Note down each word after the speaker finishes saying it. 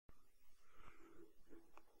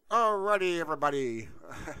Alrighty, everybody.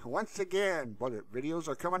 Once again, well, the videos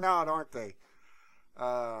are coming out, aren't they?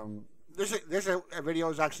 This video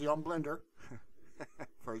is actually on Blender,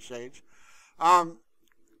 for a change. I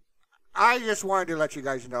just wanted to let you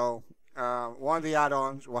guys know one of the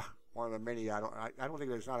add-ons, well, one of the many add-ons. I don't think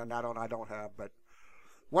there's not an add-on I don't have, but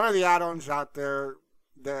one of the add-ons out there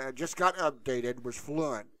that just got updated was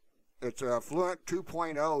Fluent. It's a Fluent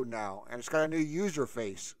 2.0 now, and it's got a new user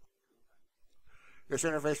face. This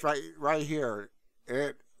interface right here,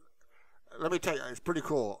 let me tell you, it's pretty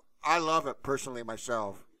cool. I love it personally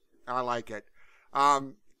myself. I like it.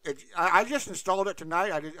 I just installed it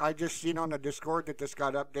tonight. I just seen on the Discord that this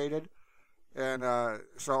got updated, and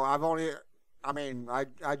so I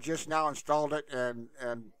just now installed it and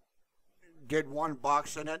did one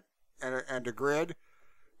box in it and a grid,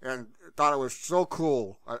 and thought it was so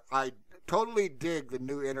cool. I totally dig the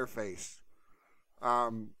new interface.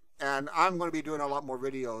 And I'm going to be doing a lot more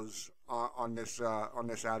videos on this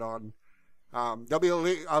add-on. There'll be a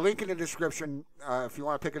link in the description if you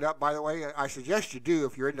want to pick it up. By the way, I suggest you do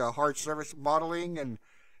if you're into hard surface modeling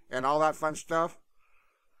and all that fun stuff.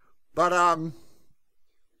 But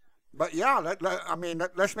yeah,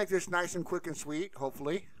 let's make this nice and quick and sweet.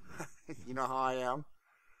 Hopefully, you know how I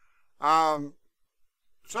am.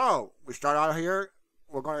 So we start out here.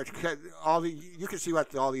 We're going to get you can see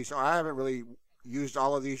what all these are. I haven't really used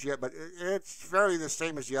all of these yet, but it's fairly the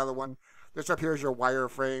same as the other one. This up here is your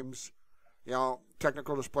wireframes,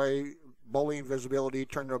 technical display, boolean visibility,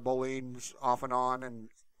 turn the booleans off and on, and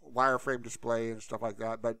wireframe display and stuff like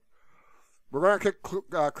that. But we're going to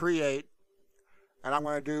click create, and I'm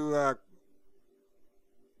going to do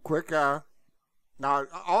quick. Now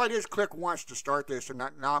all I did is click once to start this, and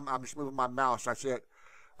now I'm just moving my mouse. That's it.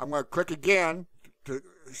 I'm going to click again to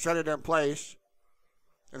set it in place.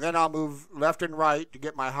 And then I'll move left and right to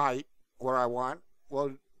get my height where I want.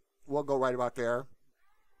 We'll go right about there.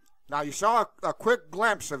 Now you saw a quick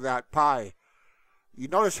glimpse of that pie. You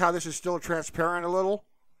notice how this is still transparent a little?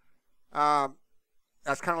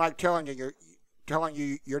 That's kind of like telling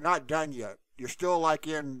you you're not done yet. You're still like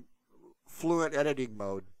in Fluent editing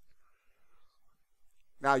mode.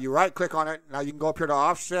 Now you right click on it. Now you can go up here to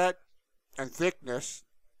offset and thickness,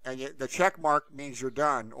 and the check mark means you're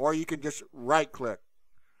done. Or you can just right click,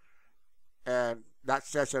 and that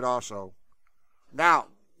sets it also. Now,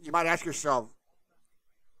 you might ask yourself,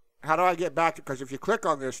 how do I get back to, because if you click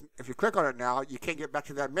on it now, you can't get back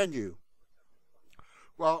to that menu.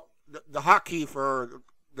 Well, the hotkey for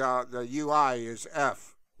the UI is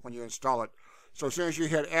F when you install it. So as soon as you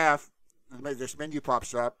hit F, this menu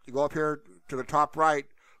pops up. You go up here to the top right,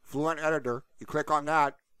 Fluent Editor, you click on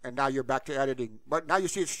that, and now you're back to editing. But now you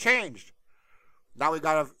see it's changed. Now we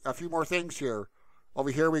got a few more things here. Over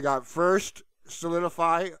here we got first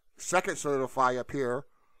solidify, second solidify up here,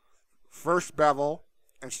 first bevel,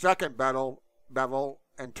 and second bevel,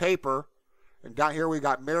 and taper. And down here we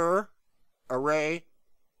got mirror, array,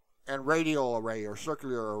 and radial array or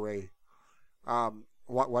circular array,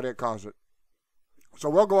 what it calls it. So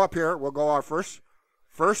we'll go up here, we'll go our first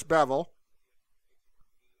bevel,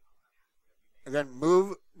 and then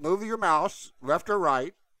move your mouse left or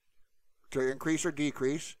right to increase or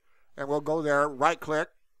decrease. And we'll go there, right click,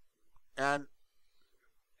 and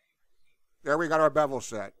there we got our bevel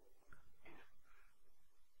set.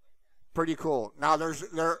 Pretty cool. Now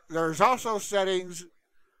there's also settings.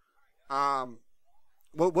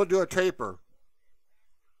 We'll do a taper.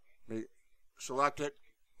 Select it.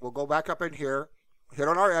 We'll go back up in here, hit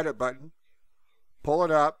on our edit button, pull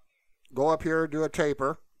it up, go up here, do a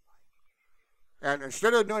taper. And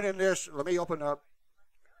instead of doing this, let me open up.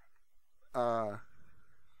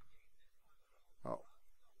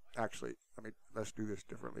 Actually, let's do this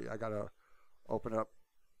differently. I gotta open up.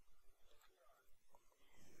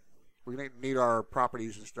 We need our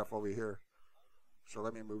properties and stuff over here. So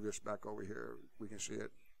let me move this back over here. We can see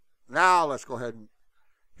it. Now let's go ahead and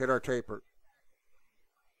hit our taper.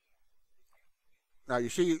 Now you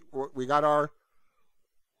see we got our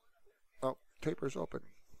taper's open.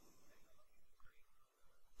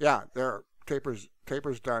 Yeah, there. Taper's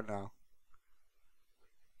done now.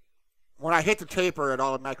 When I hit the taper, it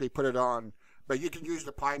automatically put it on. But you can use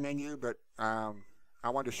the pie menu. But I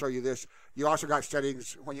wanted to show you this. You also got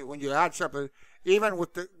settings when you add something. Even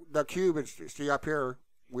with the cube, and see up here,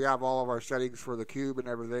 we have all of our settings for the cube and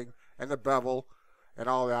everything, and the bevel, and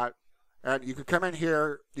all that. And you can come in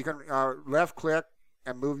here. You can left click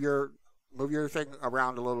and move your thing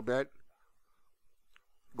around a little bit.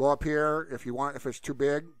 Go up here if you want. If it's too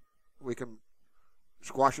big, we can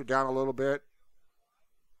squash it down a little bit.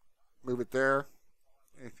 Move it there.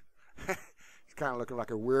 It's kind of looking like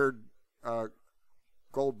a weird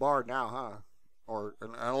gold bar now, huh? Or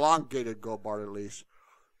an elongated gold bar at least.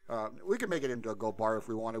 We could make it into a gold bar if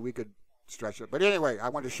we wanted. We could stretch it. But anyway, I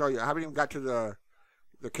wanted to show you. I haven't even got to the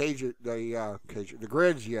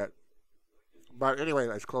grids yet. But anyway,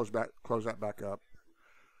 let's close that back up.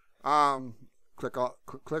 Click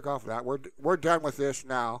off that. We're done with this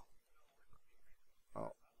now.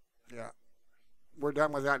 Oh, yeah, we're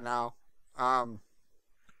done with that now.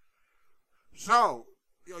 So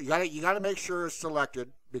you gotta make sure it's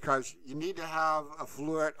selected, because you need to have a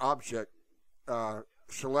Fluent object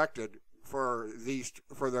selected for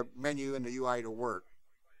the menu and the UI to work.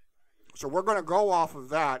 So we're going to go off of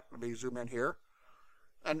that. Let me zoom in here.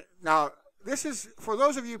 And now this is for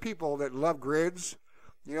those of you people that love grids,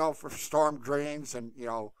 you know, for storm drains and, you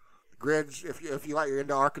know, grids. If you're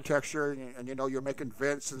into architecture and you know you're making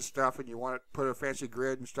vents and stuff and you want to put a fancy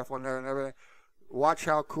grid and stuff on there and everything, watch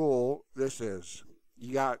how cool this is.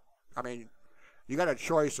 You got a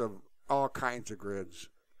choice of all kinds of grids.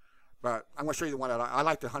 But I'm going to show you the one that I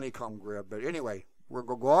like, the honeycomb grid. But anyway, we're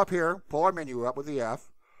going to go up here, pull our menu up with the F.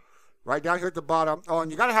 Right down here at the bottom. Oh, and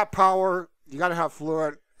you got to have power. You got to have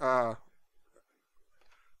Fluent. Power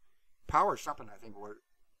something, I think.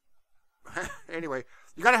 Anyway,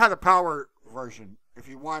 you got to have the power version if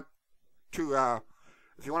you want to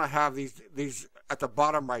have these at the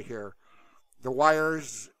bottom right here, the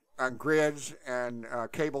wires and grids and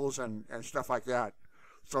cables and stuff like that.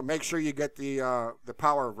 So make sure you get the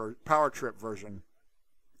power trip version.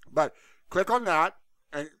 But click on that,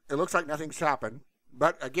 and it looks like nothing's happened.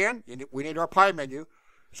 But again, we need our pie menu.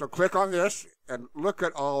 So click on this and look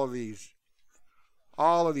at all of these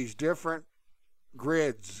different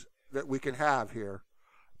grids that we can have here.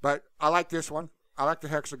 But I like this one. I like the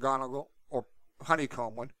hexagonal or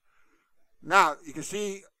honeycomb one. Now you can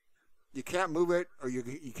see you can't move it, or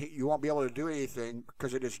you won't be able to do anything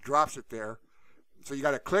because it just drops it there. So you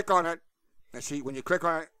got to click on it and see. When you click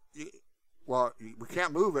on it, we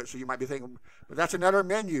can't move it, so you might be thinking, but that's another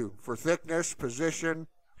menu for thickness, position,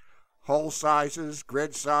 hole sizes,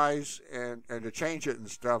 grid size, and to change it and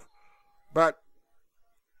stuff. But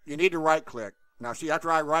you need to right click. Now see,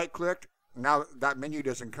 after I right clicked, now that menu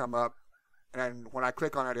doesn't come up, and when I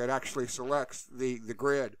click on it, it actually selects the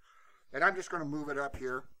grid. And I'm just going to move it up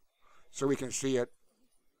here so we can see it,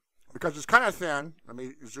 because it's kind of thin. Let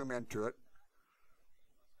me zoom into it.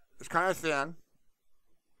 It's kind of thin.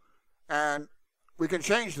 And we can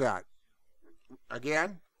change that.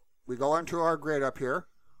 Again, we go into our grid up here.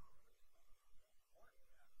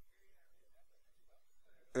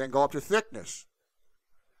 And then go up to thickness.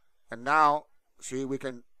 And now, see, we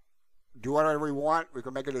can do whatever we want. We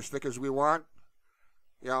can make it as thick as we want.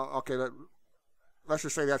 You know, okay, let's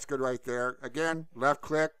just say that's good right there. Again, left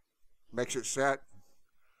click, makes it set.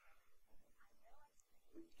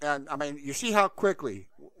 And, I mean, you see how quickly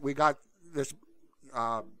we got this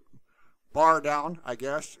bar down, I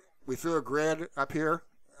guess. We threw a grid up here.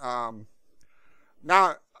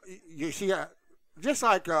 Now, you see, just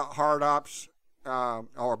like HardOps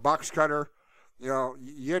or BoxCutter, you know,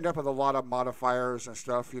 you end up with a lot of modifiers and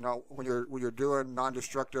stuff, you know, when you're doing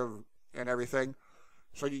non-destructive and everything.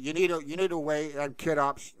 So you need a way, and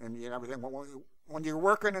KitOps and everything. When you're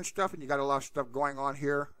working and stuff, and you got a lot of stuff going on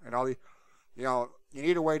here, and all the, you know, you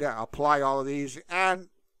need a way to apply all of these, and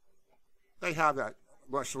they have that.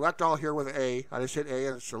 Well, select all here with A. I just hit A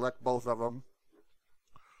and select both of them.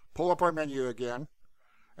 Pull up our menu again,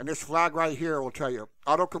 and this flag right here will tell you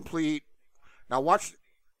autocomplete. Now watch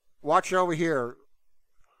over here.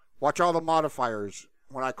 Watch all the modifiers.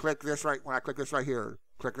 When I click this right here,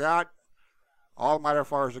 click that. All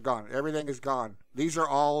modifiers are gone. Everything is gone. These are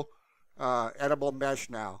all editable mesh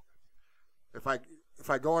now. If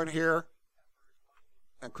I go in here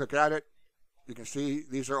and click at it, you can see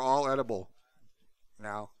these are all editable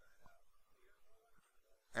now.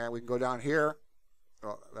 And we can go down here.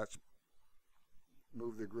 Oh, let's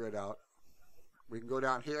move the grid out. We can go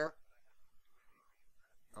down here.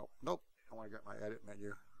 Oh, nope. I want to get my edit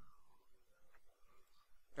menu.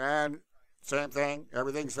 And same thing.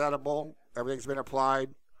 Everything's editable. Everything's been applied.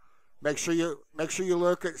 Make sure you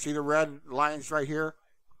look at, see the red lines right here.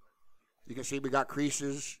 You can see we got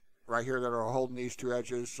creases right here that are holding these two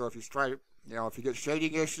edges. So if you try to, you know, if you get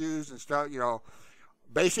shading issues and stuff, you know,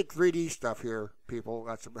 basic 3D stuff here, people.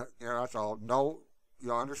 That's about, you know, that's all. No,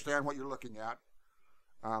 you'll understand what you're looking at.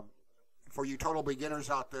 For you total beginners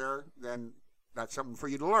out there, then that's something for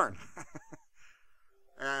you to learn.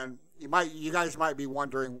 And you guys might be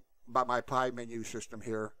wondering about my pie menu system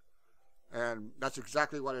here, and that's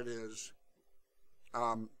exactly what it is.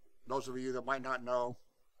 Those of you that might not know,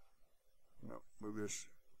 move this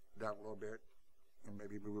down a little bit and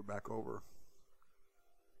maybe move it back over.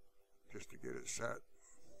 just to get it set.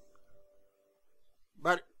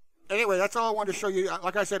 But anyway, that's all I wanted to show you.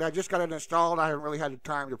 Like I said, I just got it installed. I haven't really had the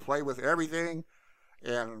time to play with everything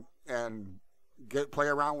and play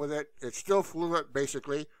around with it. It's still Fluent,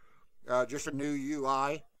 basically, just a new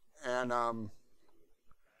UI. And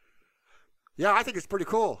yeah, I think it's pretty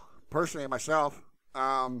cool, personally, myself.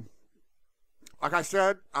 Like I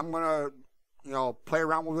said, I'm gonna, play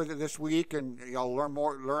around with it this week and learn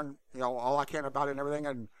all I can about it and everything,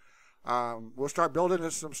 and we'll start building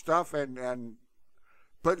some stuff and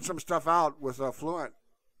putting some stuff out with Fluent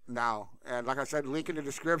now. And like I said, link in the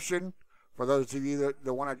description for those of you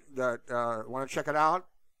that want to check it out.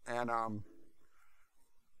 And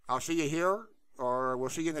I'll see you here, or we'll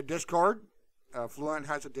see you in the Discord. Fluent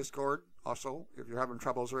has a Discord also. If you're having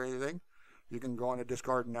troubles or anything, you can go on the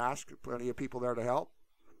Discord and ask. Plenty of people there to help.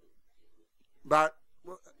 But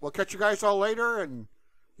we'll catch you guys all later, and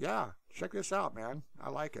yeah, check this out, man.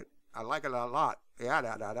 I like it. I like it a lot.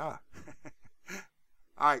 Yeah,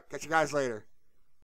 All right, catch you guys later.